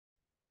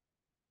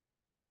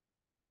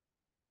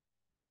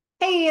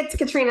Hey, it's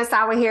Katrina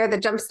Sawa here, the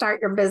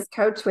Jumpstart Your Biz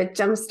coach with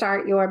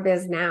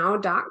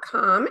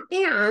jumpstartyourbiznow.com.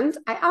 And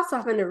I also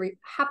happen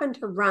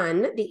to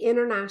run the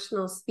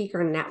International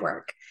Speaker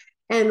Network.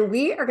 And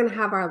we are going to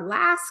have our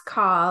last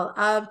call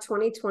of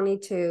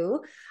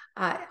 2022.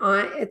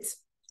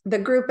 The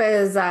group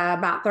is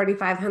about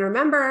 3,500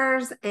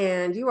 members,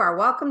 and you are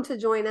welcome to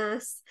join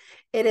us.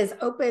 It is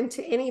open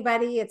to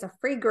anybody. It's a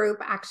free group,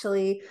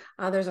 actually.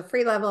 There's a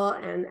free level,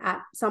 and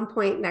at some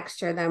point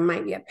next year, there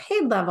might be a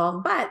paid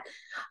level. But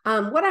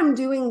what I'm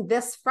doing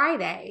this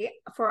Friday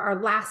for our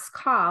last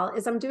call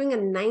is I'm doing a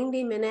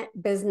 90-minute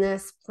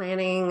business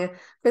and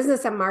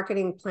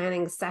marketing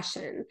planning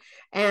session.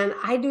 And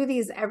I do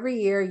these every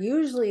year,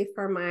 usually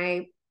for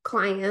my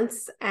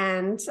clients,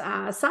 and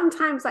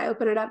sometimes I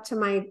open it up to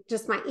my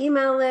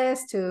email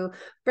list to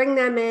bring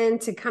them in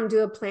to come do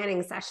a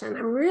planning session.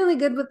 I'm really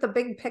good with the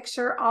big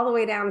picture all the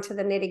way down to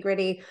the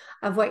nitty-gritty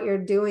of what you're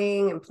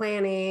doing and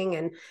planning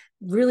and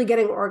really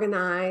getting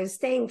organized,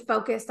 staying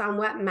focused on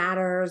what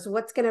matters,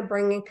 what's going to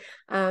bring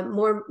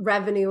more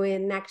revenue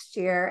in next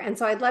year. And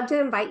so I'd love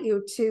to invite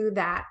you to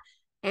that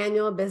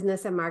annual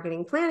business and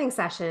marketing planning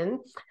session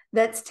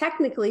that's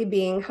technically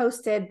being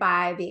hosted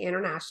by the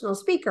International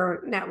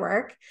Speaker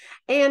Network.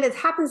 And it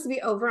happens to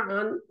be over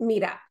on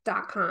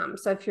meetup.com.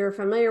 So if you're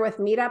familiar with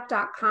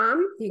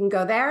meetup.com, you can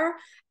go there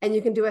and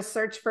you can do a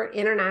search for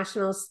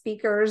International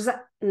Speakers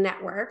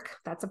Network.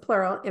 That's a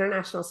plural.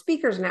 International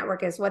Speakers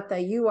Network is what the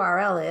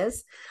URL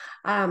is.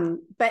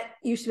 But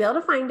you should be able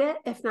to find it.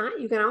 If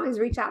not, you can always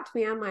reach out to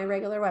me on my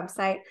regular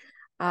website.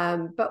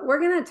 But we're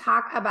going to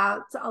talk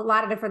about a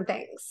lot of different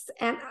things.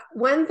 And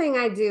one thing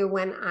I do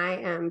when I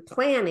am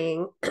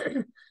planning,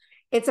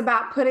 it's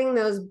about putting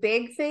those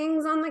big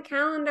things on the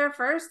calendar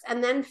first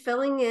and then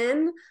filling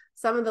in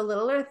some of the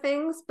littler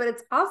things, but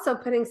it's also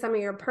putting some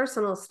of your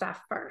personal stuff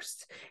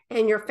first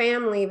and your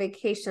family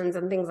vacations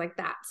and things like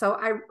that. So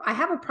I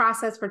have a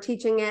process for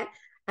teaching it,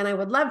 and I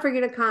would love for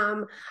you to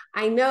come.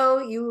 I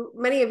know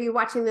many of you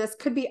watching this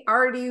could be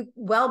already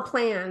well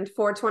planned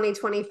for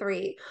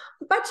 2023,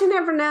 but you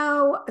never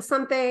know,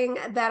 something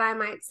that I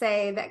might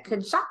say that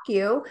could shock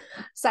you,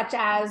 such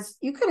as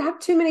you could have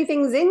too many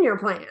things in your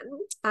plan.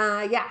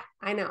 Yeah,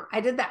 I know.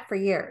 I did that for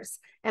years,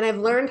 and I've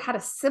learned how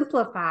to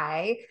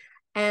simplify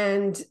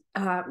and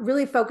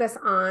really focus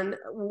on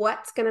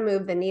what's going to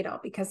move the needle,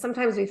 because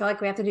sometimes we feel like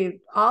we have to do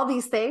all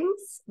these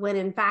things when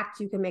in fact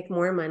you can make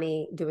more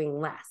money doing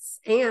less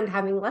and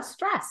having less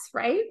stress,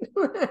 right?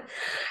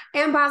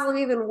 And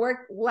possibly even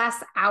work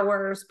less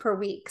hours per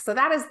week. So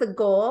that is the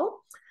goal.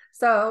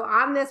 So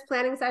on this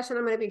planning session,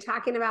 I'm going to be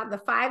talking about the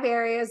 5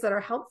 areas that are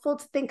helpful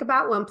to think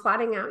about when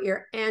plotting out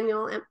your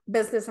annual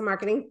business and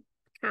marketing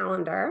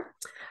calendar,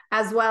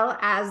 as well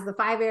as the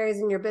 5 areas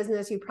in your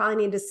business you probably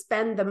need to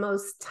spend the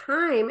most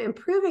time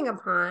improving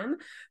upon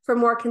for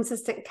more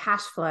consistent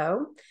cash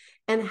flow,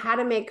 and how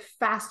to make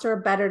faster,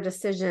 better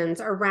decisions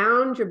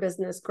around your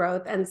business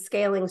growth and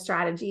scaling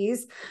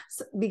strategies,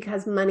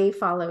 because money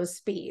follows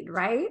speed,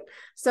 right?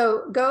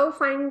 So go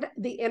find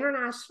the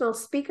International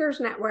Speakers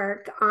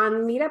Network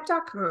on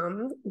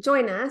meetup.com.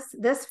 Join us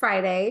this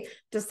Friday,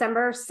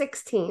 December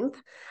 16th.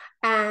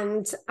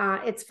 And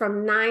it's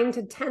from 9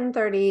 to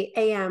 10:30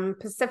 a.m.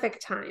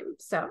 Pacific time.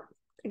 So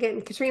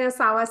again, Katrina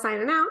Sawa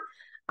signing out.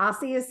 I'll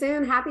see you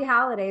soon. Happy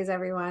holidays,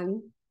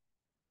 everyone.